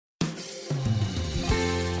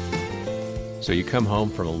So you come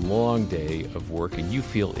home from a long day of work and you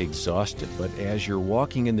feel exhausted, but as you're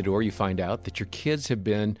walking in the door, you find out that your kids have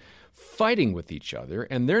been fighting with each other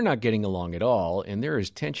and they're not getting along at all, and there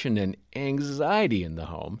is tension and anxiety in the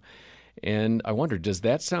home. And I wonder, does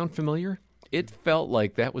that sound familiar? It felt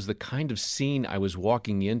like that was the kind of scene I was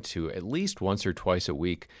walking into at least once or twice a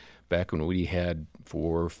week back when we had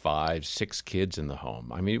 4, 5, 6 kids in the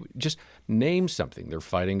home. I mean, just name something. They're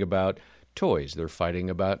fighting about toys. They're fighting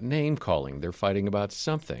about name calling. They're fighting about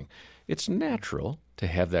something. It's natural to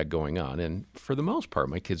have that going on. And for the most part,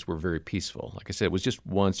 my kids were very peaceful. Like I said, it was just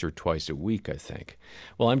once or twice a week, I think.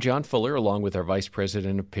 Well, I'm John Fuller, along with our Vice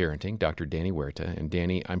President of Parenting, Dr. Danny Huerta. And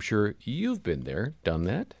Danny, I'm sure you've been there, done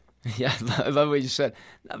that. Yeah, I love what you said.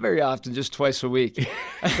 Not very often, just twice a week.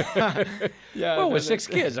 Yeah. Well, with 6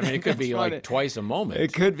 kids, I mean, it could be like twice a moment.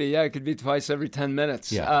 It could be, yeah. It could be twice every 10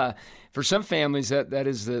 minutes. Yeah. For some families, that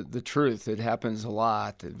is the truth. It happens a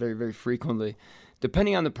lot, very, very frequently,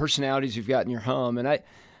 depending on the personalities you've got in your home. And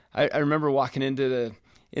I remember walking into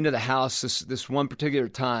the house this one particular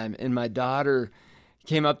time, and my daughter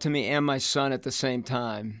came up to me and my son at the same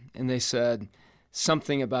time, and they said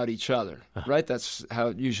something about each other, right? That's how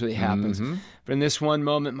it usually happens. Mm-hmm. But in this one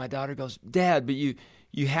moment, my daughter goes, "Dad, but you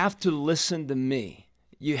have to listen to me.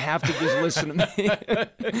 You have to just listen to me."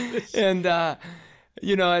 And,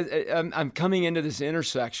 I'm coming into this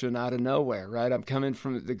intersection out of nowhere, right? I'm coming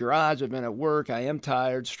from the garage. I've been at work. I am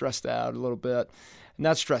tired, stressed out a little bit.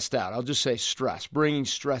 Not stressed out. I'll just say stress, bringing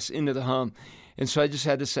stress into the home. And so I just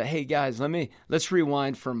had to say, hey, guys, let's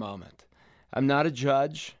rewind for a moment. I'm not a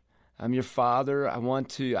judge. I'm your father. I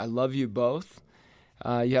love you both.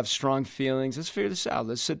 You have strong feelings. Let's figure this out.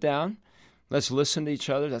 Let's sit down. Let's listen to each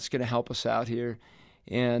other. That's going to help us out here.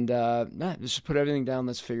 And just put everything down.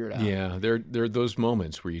 Let's figure it out. Yeah, there are those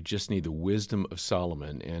moments where you just need the wisdom of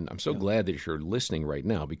Solomon. And I'm so glad that you're listening right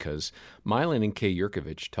now, because Milan and Kay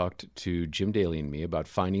Yurkovich talked to Jim Daly and me about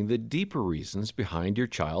finding the deeper reasons behind your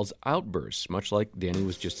child's outbursts, much like Danny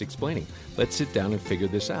was just explaining. Let's sit down and figure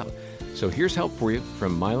this out. So here's help for you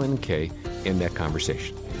from Milan and Kay in that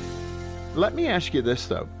conversation. Let me ask you this,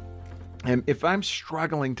 though. And if I'm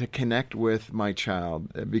struggling to connect with my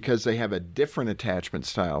child because they have a different attachment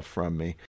style from me,